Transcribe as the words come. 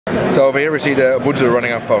So over here we see the Ubuntu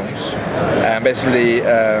running on phones. And basically,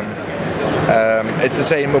 it's the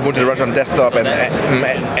same Ubuntu that runs on desktop and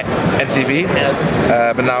TV,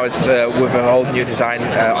 but now it's with a whole new design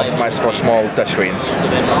optimized for small touchscreens.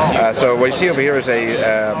 So what you see over here is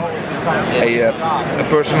a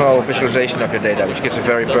personal visualization of your data, which gives a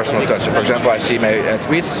very personal touch. So for example, I see my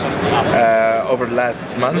tweets over the last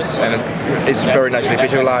months, and it's very nicely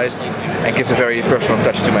visualized and gives a very personal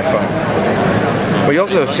touch to my phone. What you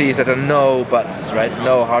also see is that there are no buttons, right?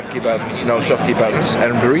 No hardkey buttons, no softkey buttons,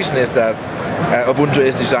 and the reason is that Ubuntu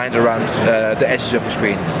is designed around the edges of the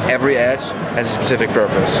screen. Every edge has a specific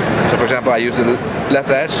purpose. So for example, I use the left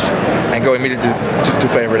edge and go immediately to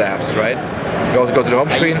favorite apps, right? You also go to the home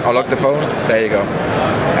screen, unlock the phone, there you go.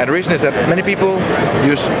 And the reason is that many people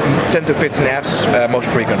use 10 to 15 apps most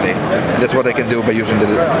frequently. That's what they can do by using the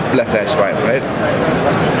left edge swipe, right?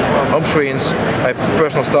 Home screens, my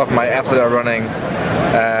personal stuff, my apps that are running,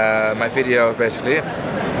 my video basically.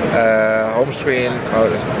 Home screen,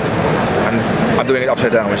 I'm doing it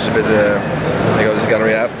upside down, which is a bit, there you go, this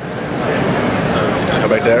gallery app. Go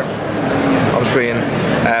back there. Home screen,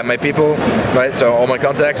 my people, right, so all my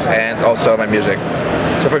contacts and also my music.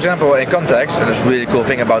 So for example, in contacts, and this really cool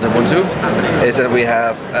thing about Ubuntu is that we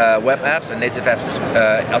have web apps and native apps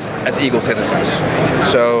as equal citizens.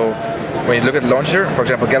 So when you look at the launcher, for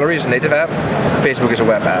example, Gallery is a native app, Facebook is a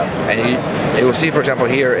web app. And you will see, for example,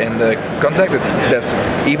 here in the contact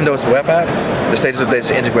that even though it's a web app, the status update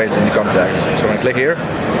is integrated in the contacts. So when I click here,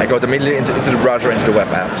 I go immediately into the browser, into the web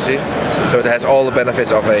app, see? So it has all the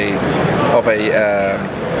benefits of a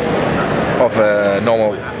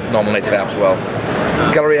normal native app as well.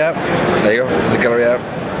 Gallery app, there you go, this is a Gallery app.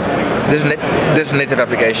 This is a native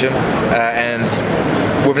application, and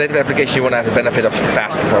with a native application you want to have the benefit of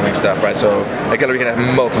fast performing stuff, right? So a gallery can have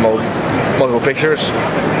multiple pictures.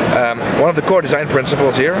 One of the core design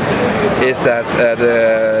principles here is that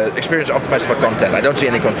the experience is optimized for content. I don't see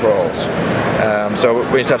any controls. So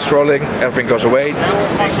when you start scrolling, everything goes away.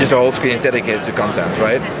 Just a whole screen dedicated to content,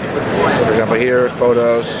 right? For example here,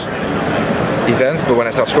 photos, events, but when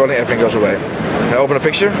I start scrolling, everything goes away. When I open a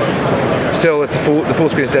picture, still it's the full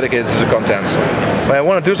screen is dedicated to the content. When I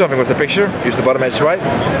want to do something with the picture, use the bottom edge swipe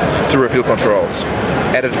to reveal controls.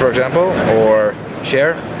 Edit, for example, or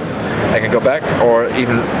share. I can go back, or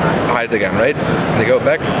even hide it again, right? And I go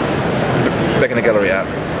back in the gallery app.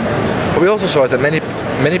 What we also saw is that many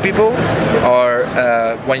people are,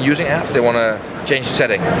 when using apps, they want to change the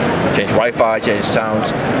setting. Change Wi-Fi, change sound,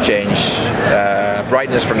 change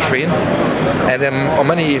brightness from the screen. And then on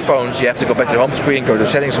many phones you have to go back to the home screen, go to the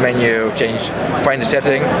settings menu, find the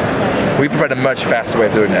setting. We provide a much faster way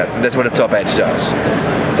of doing that, and that's what the top edge does.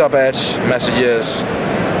 Top edge, messages,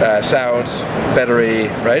 sounds, battery,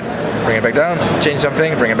 right? Bring it back down, change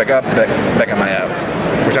something, bring it back up, back in my app.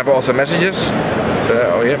 For example, also messages.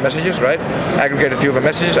 Oh yeah, messages, right? Aggregate a few of the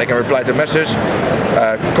messages, I can reply to a message,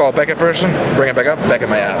 call back a person, bring it back up, back in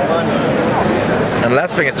my app. And the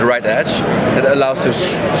last thing is the right edge. It allows to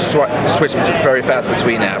switch very fast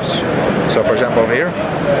between apps. So for example over here,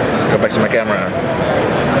 go back to my camera,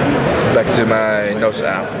 back to my Notes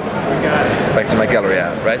app, back to my Gallery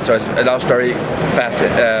app, right? So it allows very fast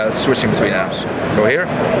switching between apps. Go here,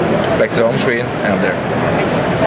 back to the home screen, and I'm there.